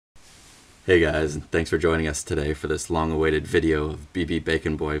Hey guys, and thanks for joining us today for this long-awaited video of BB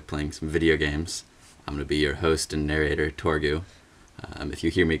Bacon Boy playing some video games. I'm going to be your host and narrator, Torgu. If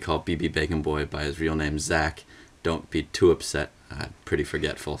you hear me call BB Bacon Boy by his real name, Zach, don't be too upset. I'm pretty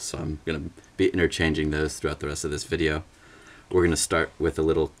forgetful, so I'm going to be interchanging those throughout the rest of this video. We're going to start with a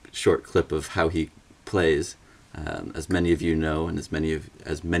little short clip of how he plays. As many of you know, and as many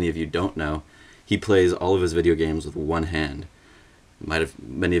of you don't know, he plays all of his video games with one hand.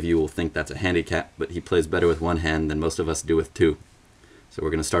 Many of you will think that's a handicap, but he plays better with one hand than most of us do with two. So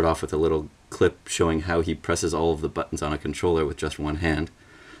we're going to start off with a little clip showing how he presses all of the buttons on a controller with just one hand.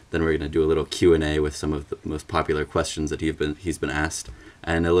 Then we're going to do a little Q&A with some of the most popular questions that he's been asked,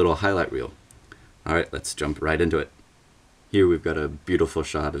 and a little highlight reel. Alright, let's jump right into it. Here we've got a beautiful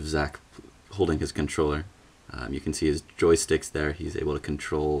shot of Zach holding his controller. You can see his joysticks there. He's able to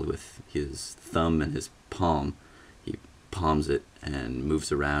control with his thumb and his palm. He palms it and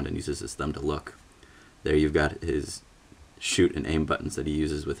moves around and uses his thumb to look. There you've got his shoot and aim buttons that he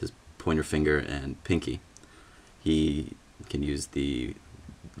uses with his pointer finger and pinky. He can use the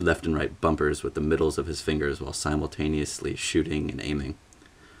left and right bumpers with the middles of his fingers while simultaneously shooting and aiming.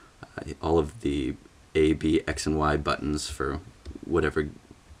 All of the A, B, X, and Y buttons for whatever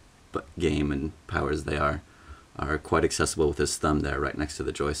game and powers they are quite accessible with his thumb there right next to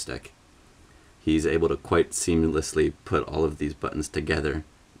the joystick. He's able to quite seamlessly put all of these buttons together,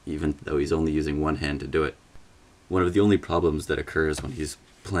 even though he's only using one hand to do it. One of the only problems that occurs when he's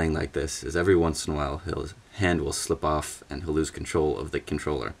playing like this is every once in a while his hand will slip off and he'll lose control of the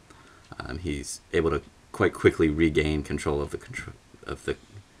controller. He's able to quite quickly regain control of the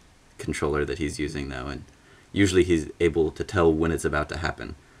controller that he's using though, and usually he's able to tell when it's about to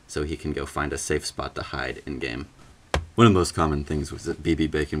happen, so he can go find a safe spot to hide in-game. One of the most common things that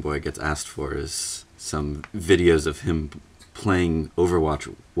BB Bacon Boy gets asked for is some videos of him playing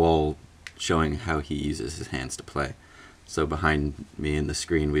Overwatch while showing how he uses his hands to play. So behind me in the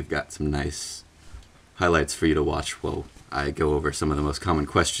screen we've got some nice highlights for you to watch while I go over some of the most common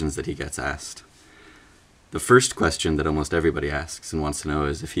questions that he gets asked. The first question that almost everybody asks and wants to know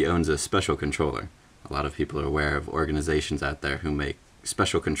is if he owns a special controller. A lot of people are aware of organizations out there who make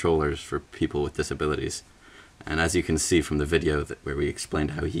special controllers for people with disabilities. And as you can see from the video where we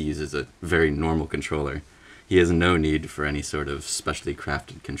explained how he uses a very normal controller, he has no need for any sort of specially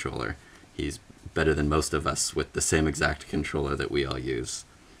crafted controller. He's better than most of us with the same exact controller that we all use.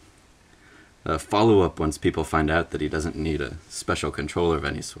 A follow-up once people find out that he doesn't need a special controller of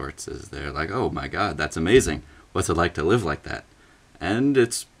any sorts is they're like, oh my god, that's amazing. What's it like to live like that? And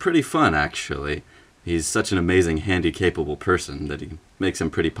it's pretty fun, actually. He's such an amazing, handy-capable person that he makes him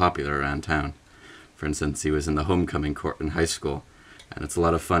pretty popular around town. For instance, he was in the homecoming court in high school, and it's a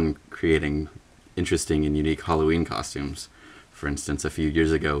lot of fun creating interesting and unique Halloween costumes. For instance, a few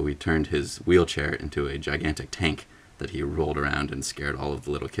years ago, we turned his wheelchair into a gigantic tank that he rolled around and scared all of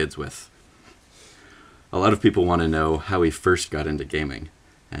the little kids with. A lot of people want to know how he first got into gaming,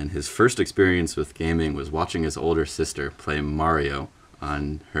 and his first experience with gaming was watching his older sister play Mario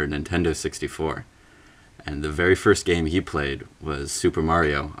on her Nintendo 64. And the very first game he played was Super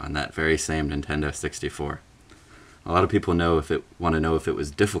Mario on that very same Nintendo 64. A lot of people want to know if it was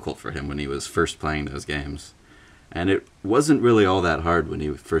difficult for him when he was first playing those games. And it wasn't really all that hard when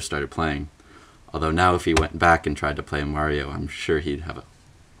he first started playing. Although now if he went back and tried to play Mario, I'm sure he'd have an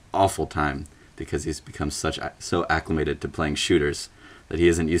awful time because he's become so acclimated to playing shooters that he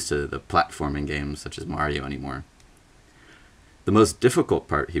isn't used to the platforming games such as Mario anymore. The most difficult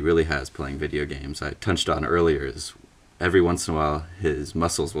part he really has playing video games, I touched on earlier, is every once in a while his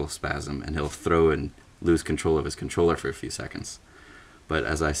muscles will spasm and he'll throw and lose control of his controller for a few seconds. But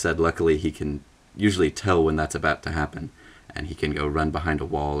as I said, luckily he can usually tell when that's about to happen, and he can go run behind a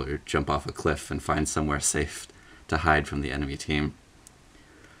wall or jump off a cliff and find somewhere safe to hide from the enemy team.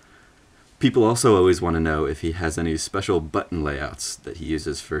 People also always want to know if he has any special button layouts that he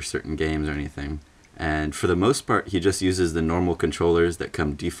uses for certain games or anything. And for the most part, he just uses the normal controllers that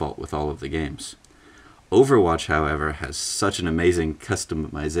come default with all of the games. Overwatch, however, has such an amazing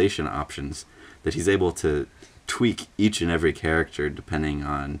customization options that he's able to tweak each and every character depending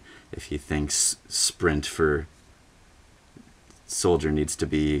on if he thinks sprint for soldier needs to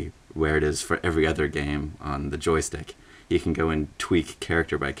be where it is for every other game on the joystick. He can go and tweak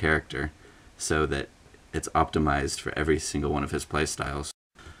character by character so that it's optimized for every single one of his playstyles.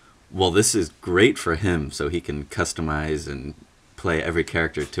 Well, this is great for him, so he can customize and play every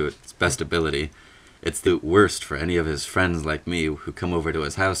character to its best ability. It's the worst for any of his friends like me who come over to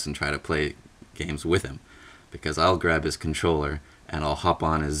his house and try to play games with him, because I'll grab his controller and I'll hop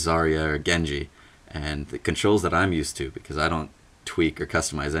on as Zarya or Genji, and the controls that I'm used to, because I don't tweak or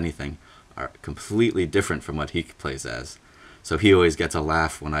customize anything, are completely different from what he plays as. So he always gets a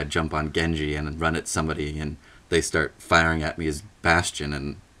laugh when I jump on Genji and run at somebody and they start firing at me as Bastion,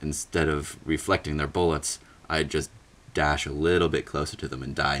 and instead of reflecting their bullets, I just dash a little bit closer to them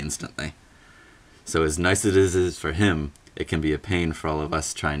and die instantly. So as nice as it is for him, it can be a pain for all of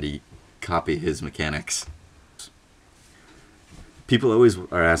us trying to copy his mechanics. People always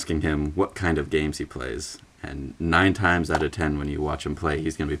are asking him what kind of games he plays, and 9 times out of 10 when you watch him play,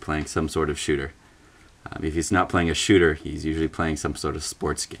 he's going to be playing some sort of shooter. If he's not playing a shooter, he's usually playing some sort of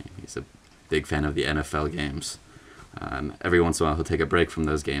sports game. He's a big fan of the NFL games. Every once in a while he'll take a break from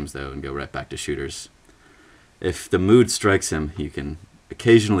those games though and go right back to shooters. If the mood strikes him, you can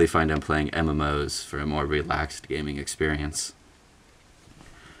occasionally find him playing MMOs for a more relaxed gaming experience.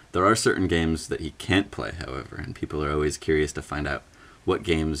 There are certain games that he can't play, however, and people are always curious to find out what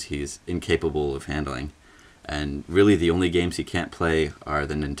games he's incapable of handling. And really the only games he can't play are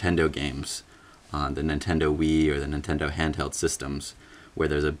the Nintendo games on the Nintendo Wii or the Nintendo handheld systems, where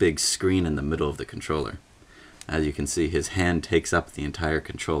there's a big screen in the middle of the controller. As you can see, his hand takes up the entire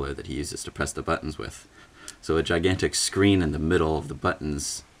controller that he uses to press the buttons with. So a gigantic screen in the middle of the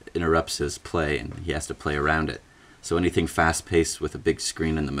buttons interrupts his play, and he has to play around it. So anything fast-paced with a big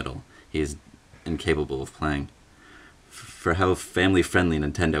screen in the middle, he is incapable of playing. For how family-friendly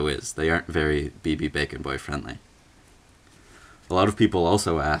Nintendo is, they aren't very BB Bacon Boy friendly. A lot of people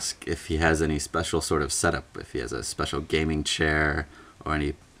also ask if he has any special sort of setup, if he has a special gaming chair or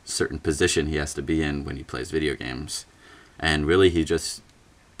any certain position he has to be in when he plays video games. And really he just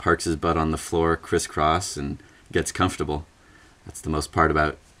parks his butt on the floor crisscross and gets comfortable. That's the most part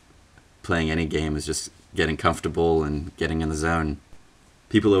about playing any game, is just getting comfortable and getting in the zone.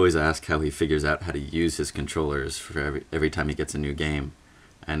 People always ask how he figures out how to use his controllers for every time he gets a new game.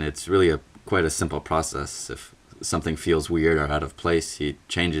 And it's really quite a simple process. If something feels weird or out of place, he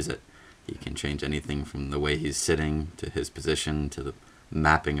changes it. He can change anything from the way he's sitting to his position to the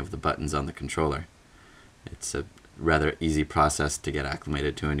mapping of the buttons on the controller. It's a rather easy process to get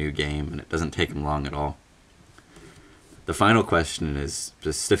acclimated to a new game, and it doesn't take him long at all. The final question is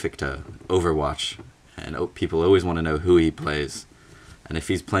specific to Overwatch, and people always want to know who he plays. And if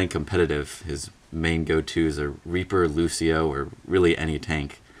he's playing competitive, his main go-tos are Reaper, Lucio, or really any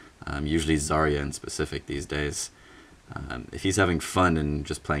tank. Usually Zarya in specific these days. If he's having fun and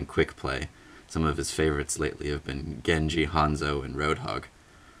just playing quick play, some of his favorites lately have been Genji, Hanzo, and Roadhog.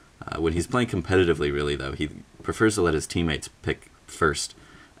 When he's playing competitively, really, though, he prefers to let his teammates pick first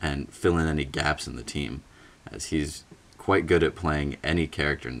and fill in any gaps in the team, as he's quite good at playing any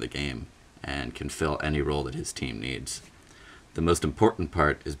character in the game and can fill any role that his team needs. The most important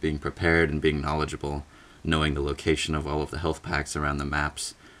part is being prepared and being knowledgeable, knowing the location of all of the health packs around the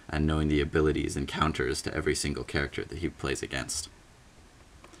maps, and knowing the abilities and counters to every single character that he plays against.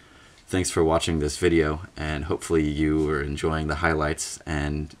 Thanks for watching this video, and hopefully you are enjoying the highlights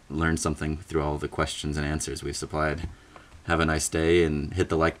and learned something through all the questions and answers we've supplied. Have a nice day, and hit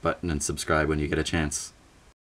the like button and subscribe when you get a chance.